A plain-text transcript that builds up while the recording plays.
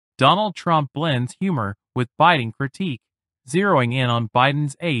Donald Trump blends humor with biting critique, zeroing in on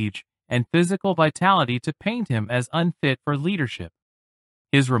Biden's age and physical vitality to paint him as unfit for leadership.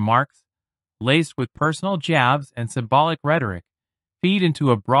 His remarks, laced with personal jabs and symbolic rhetoric, feed into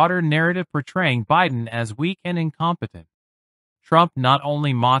a broader narrative portraying Biden as weak and incompetent. Trump not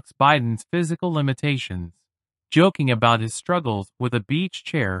only mocks Biden's physical limitations, joking about his struggles with a beach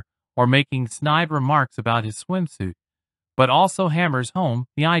chair or making snide remarks about his swimsuit, but also hammers home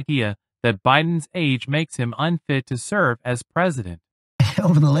the idea that Biden's age makes him unfit to serve as president.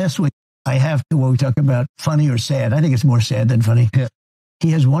 Over the last week, I have to, when we talk about funny or sad, I think it's more sad than funny. Yeah.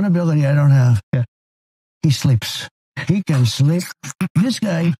 He has one ability I don't have. Yeah. He sleeps. He can sleep. This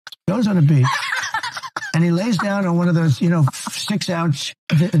guy goes on a beach and he lays down on one of those, 6 ounce,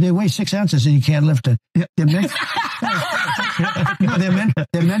 they weigh 6 ounces and you can't lift it. They're meant, no,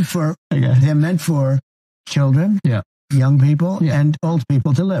 they're meant for children, young people, and old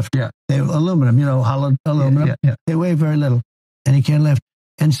people to lift. Yeah. They're aluminum, hollow aluminum. They weigh very little and he can't lift.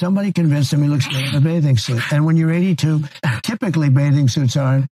 And somebody convinced him he looks great in a bathing suit. And when you're 82, typically bathing suits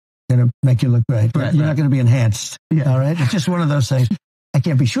aren't going to make you look great. You're not going to be enhanced. All right? It's just one of those things. I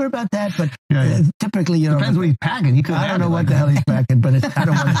can't be sure about that, but typically, depends what he's packing. I don't know what the hell he's packing, but I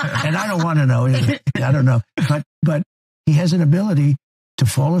don't want to know either. I don't know. But he has an ability to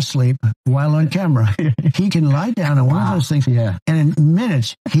fall asleep while on camera. He can lie down on one of those things, and in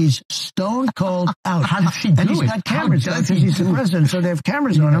minutes, he's stone cold out. How does he do it? And he's got cameras because he's the president, so they have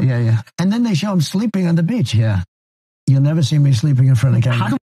cameras on him. And then they show him sleeping on the beach. You'll never see me sleeping in front of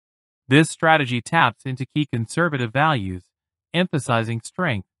camera. This strategy taps into key conservative values, emphasizing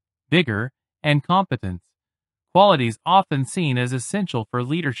strength, vigor, and competence, qualities often seen as essential for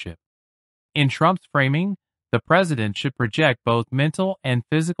leadership. In Trump's framing, the president should project both mental and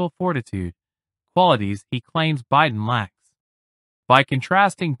physical fortitude, qualities he claims Biden lacks. By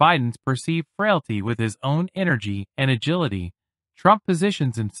contrasting Biden's perceived frailty with his own energy and agility, Trump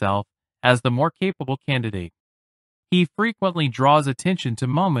positions himself as the more capable candidate. He frequently draws attention to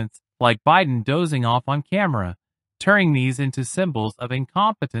moments like Biden dozing off on camera, turning these into symbols of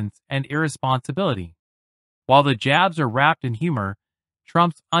incompetence and irresponsibility. While the jabs are wrapped in humor,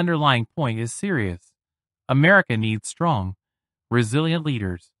 Trump's underlying point is serious. America needs strong, resilient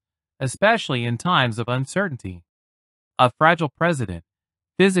leaders, especially in times of uncertainty. A fragile president,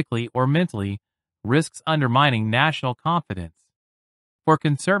 physically or mentally, risks undermining national confidence. For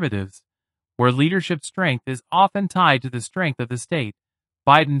conservatives, where leadership strength is often tied to the strength of the state,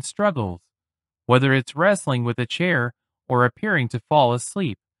 Biden struggles, whether it's wrestling with a chair or appearing to fall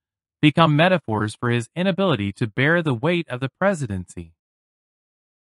asleep, become metaphors for his inability to bear the weight of the presidency.